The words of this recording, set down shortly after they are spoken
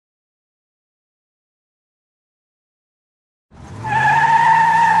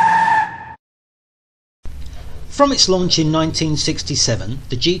From its launch in 1967,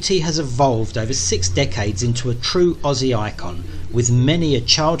 the GT has evolved over 6 decades into a true Aussie icon, with many a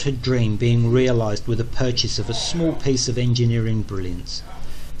childhood dream being realised with the purchase of a small piece of engineering brilliance.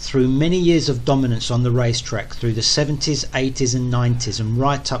 Through many years of dominance on the racetrack through the 70s, 80s and 90s and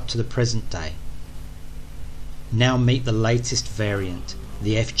right up to the present day. Now meet the latest variant,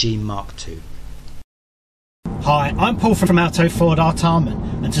 the FPV Mark II. Hi, I'm Paul from ALTO FORD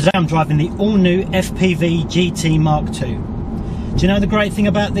Artarmon, and today I'm driving the all-new FPV GT Mark II. Do you know the great thing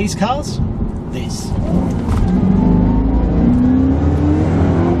about these cars? This.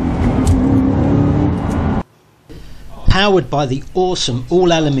 Powered by the awesome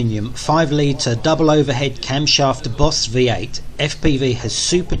all-aluminium 5-litre double overhead camshaft Boss V8, FPV has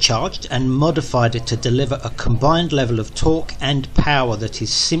supercharged and modified it to deliver a combined level of torque and power that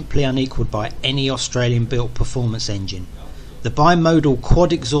is simply unequalled by any Australian-built performance engine. The bimodal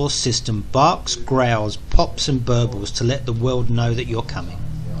quad exhaust system barks, growls, pops and burbles to let the world know that you're coming.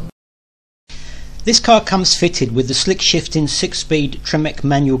 This car comes fitted with the slick shifting 6-speed Tremec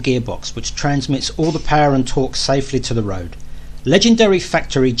manual gearbox, which transmits all the power and torque safely to the road. Legendary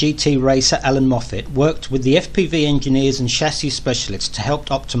factory GT racer Alan Moffat worked with the FPV engineers and chassis specialists to help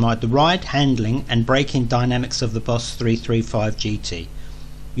optimise the ride, handling and braking dynamics of the Boss 335 GT.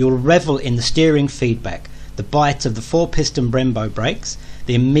 You'll revel in the steering feedback, the bite of the 4-piston Brembo brakes,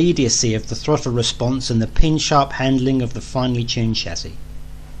 the immediacy of the throttle response and the pin-sharp handling of the finely tuned chassis.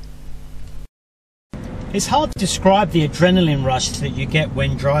 It's hard to describe the adrenaline rush that you get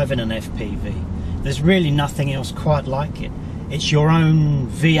when driving an FPV. There's really nothing else quite like it. It's your own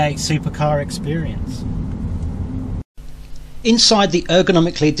V8 supercar experience. Inside the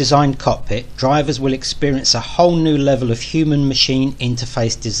ergonomically designed cockpit, drivers will experience a whole new level of human-machine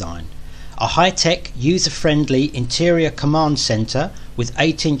interface design. A high-tech, user-friendly interior command centre with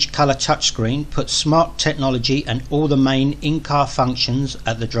 8-inch colour touchscreen puts smart technology and all the main in-car functions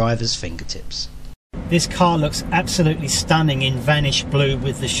at the driver's fingertips. This car looks absolutely stunning in vanish blue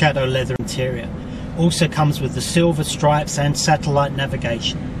with the shadow leather interior. Also comes with the silver stripes and satellite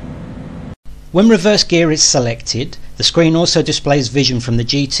navigation. When reverse gear is selected, the screen also displays vision from the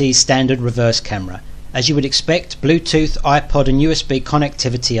GT's standard reverse camera. As you would expect, Bluetooth, iPod and USB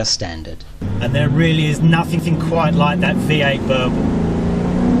connectivity are standard. And there really is nothing quite like that V8 burble.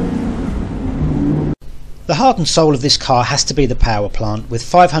 The heart and soul of this car has to be the power plant, with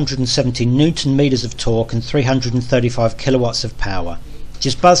 570 Newton meters of torque and 335 kilowatts of power.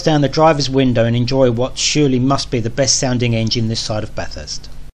 Just buzz down the driver's window and enjoy what surely must be the best sounding engine this side of Bathurst.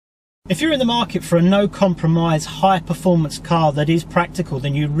 If you're in the market for a no-compromise, high-performance car that is practical,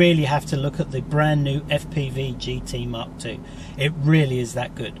 then you really have to look at the brand new FPV GT Mark II. It really is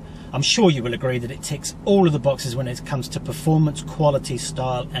that good. I'm sure you will agree that it ticks all of the boxes when it comes to performance, quality,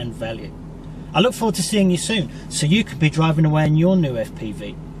 style and value. I look forward to seeing you soon, so you can be driving away in your new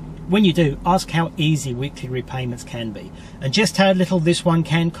FPV. When you do, ask how easy weekly repayments can be, and just how little this one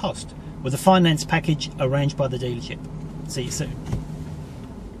can cost, with a finance package arranged by the dealership. See you soon.